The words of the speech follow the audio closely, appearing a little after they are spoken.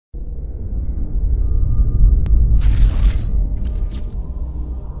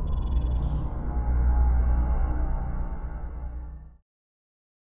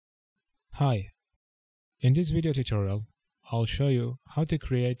Hi, in this video tutorial, I'll show you how to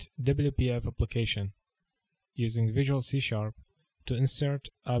create WPF application using Visual C# to insert,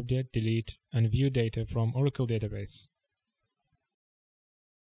 update, delete, and view data from Oracle database.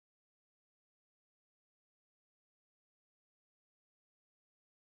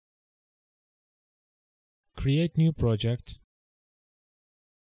 Create new project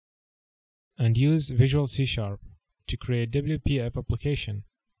and use Visual C# to create WPF application.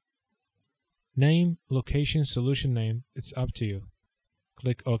 Name, location, solution name, it's up to you.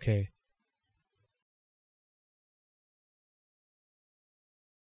 Click OK.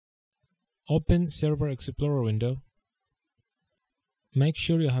 Open Server Explorer window. Make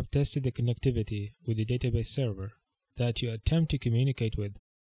sure you have tested the connectivity with the database server that you attempt to communicate with.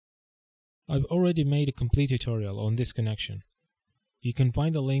 I've already made a complete tutorial on this connection. You can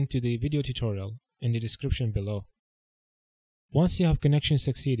find a link to the video tutorial in the description below. Once you have connection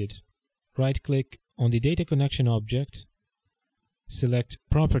succeeded, right-click on the data connection object, select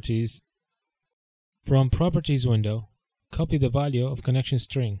Properties. From Properties window, copy the value of connection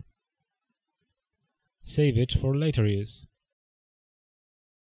string. Save it for later use.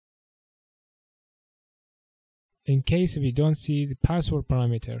 In case if you don't see the password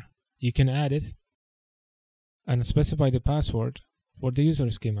parameter, you can add it and specify the password for the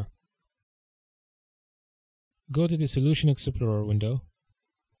user schema. Go to the Solution Explorer window,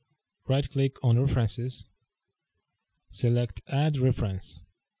 right-click on References, select Add Reference.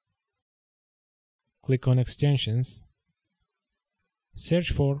 Click on Extensions,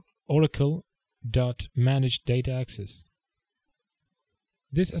 search for Oracle.Manage Data Access.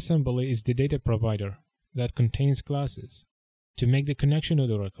 This assembly is the data provider that contains classes to make the connection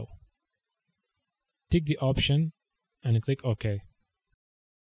with Oracle. Tick the option and click OK.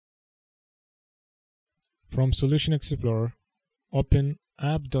 From Solution Explorer, open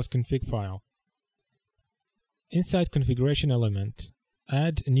app.config file. Inside configuration element,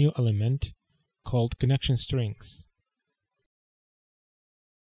 add a new element called connection strings.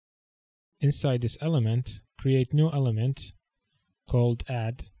 Inside this element, create new element called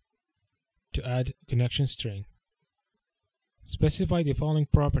add to add connection string. Specify the following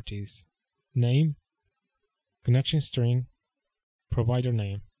properties: name, connection string, provider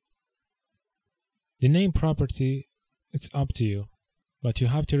name. The name property, it's up to you, but you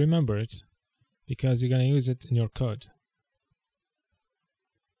have to remember it because you're going to use it in your code.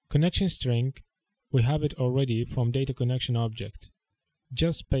 Connection string, we have it already from data connection object.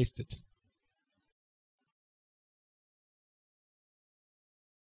 Just paste it.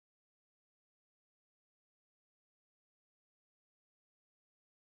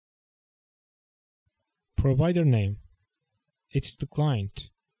 Provider name, it's the client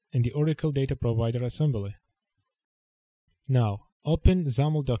in the Oracle Data Provider assembly. Now, open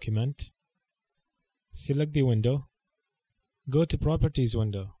XAML document, select the window, go to Properties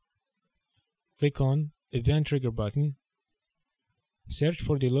window, click on Event Trigger button, search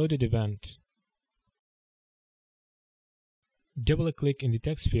for the loaded event. Double-click in the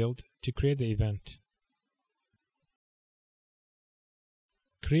text field to create the event.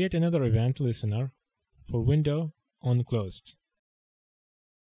 Create another event listener for window onClosed.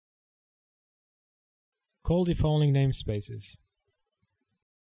 Call the following namespaces.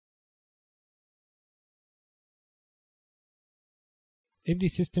 If the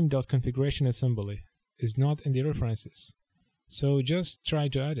system.configuration assembly is not in the references, so just try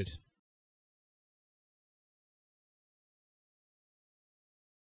to add it.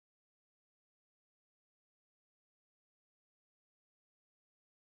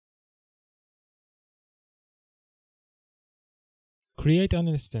 Create an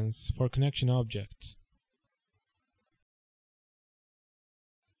instance for connection object.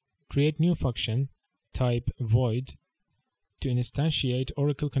 Create new function, type void, to instantiate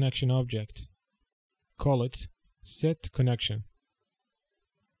Oracle connection object. Call it setConnection.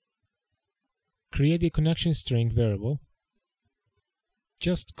 Create a connection string variable.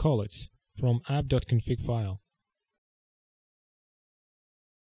 Just call it from app.config file.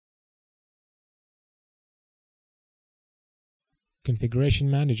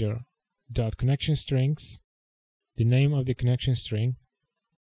 Configuration manager .connection strings, the name of the connection string,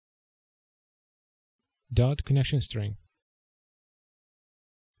 .connection string.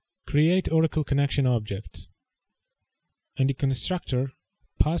 Create Oracle connection object. In the constructor,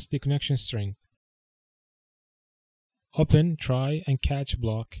 pass the connection string. Open try and catch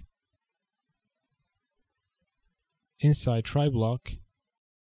block. Inside try block,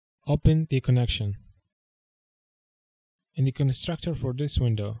 open the connection. In the constructor for this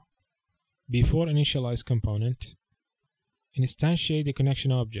window, before initialize component, instantiate the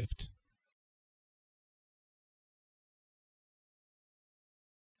connection object.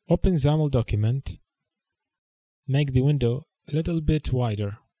 Open XAML document. Make the window a little bit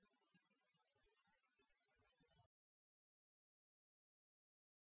wider.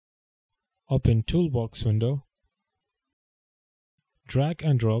 Open Toolbox window. Drag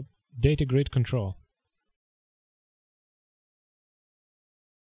and drop Data Grid Control.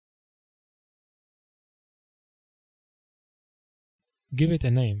 Give it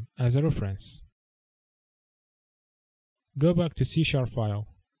a name as a reference. Go back to C# file.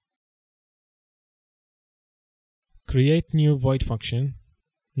 Create new void function.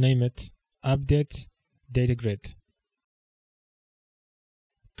 Name it Update Data Grid.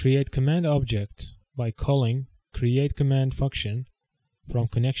 Create command object by calling create command function from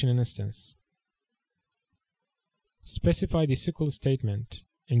connection instance. Specify the SQL statement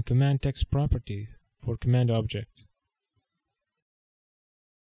in command text property for command object.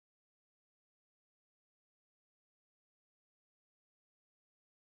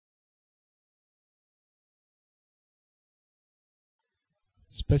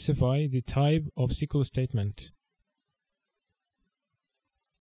 Specify the type of SQL statement.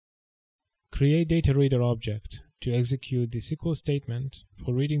 Create data reader object to execute the SQL statement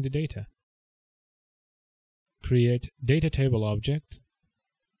for reading the data. Create data table object.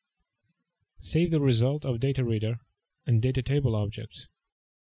 Save the result of data reader and data table object.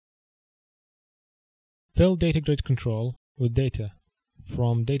 Fill data grid control with data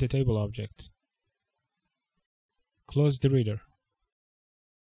from data table object. Close the reader.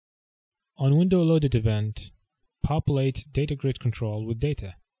 On window loaded event, populate data grid control with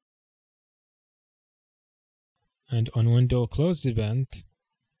data. And on window closed event,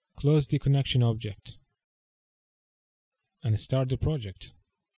 close the connection object and start the project.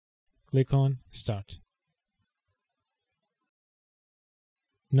 Click on Start.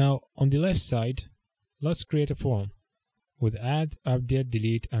 Now on the left side, let's create a form with add, update,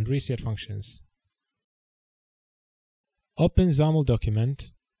 delete, and reset functions. Open XAML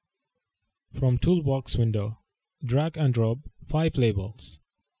document. From Toolbox window, drag and drop 5 labels.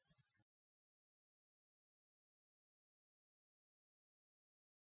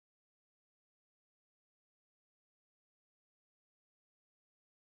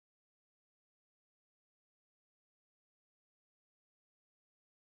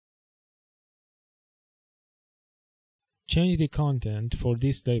 Change the content for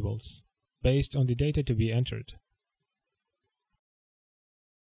these labels based on the data to be entered.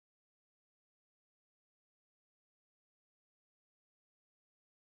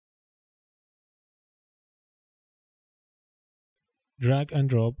 Drag and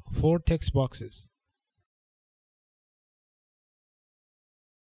drop 4 text boxes.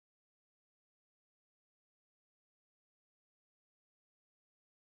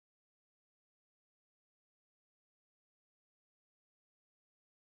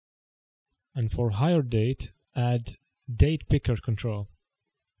 And for higher date, add date picker control.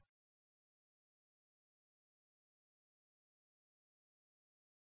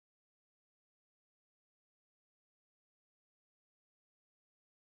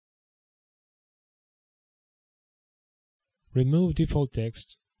 Remove default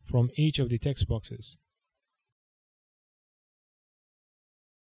text from each of the text boxes.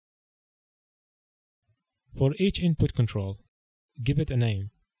 For each input control, give it a name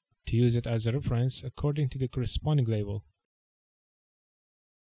to use it as a reference according to the corresponding label.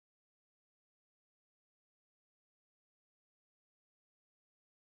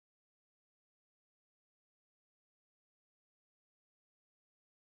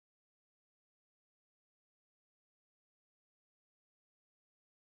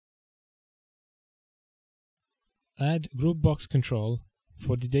 Add group box control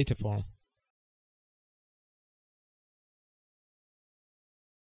for the data form.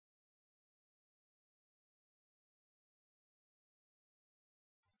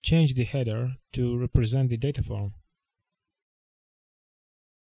 Change the header to represent the data form.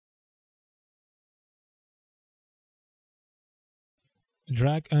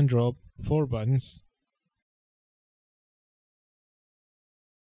 Drag and drop 4 buttons.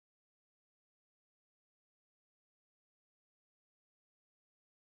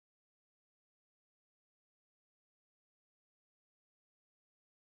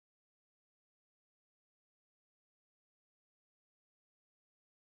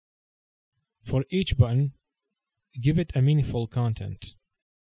 For each button, give it a meaningful content.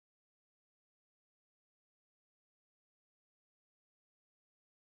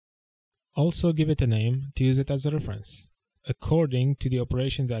 Also give it a name to use it as a reference, according to the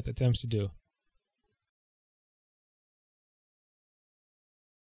operation that it attempts to do.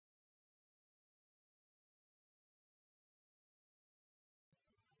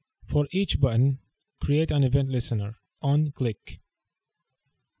 For each button, create an event listener on click.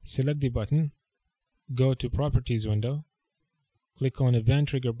 Select the button, go to Properties window, click on Event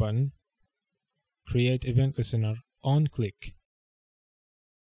Trigger button, create event listener on click.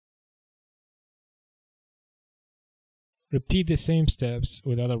 Repeat the same steps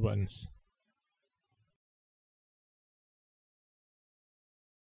with other buttons.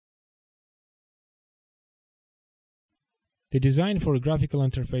 The design for a graphical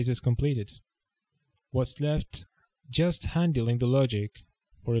interface is completed. What's left? Just handling the logic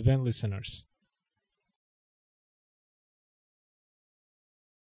for event listeners.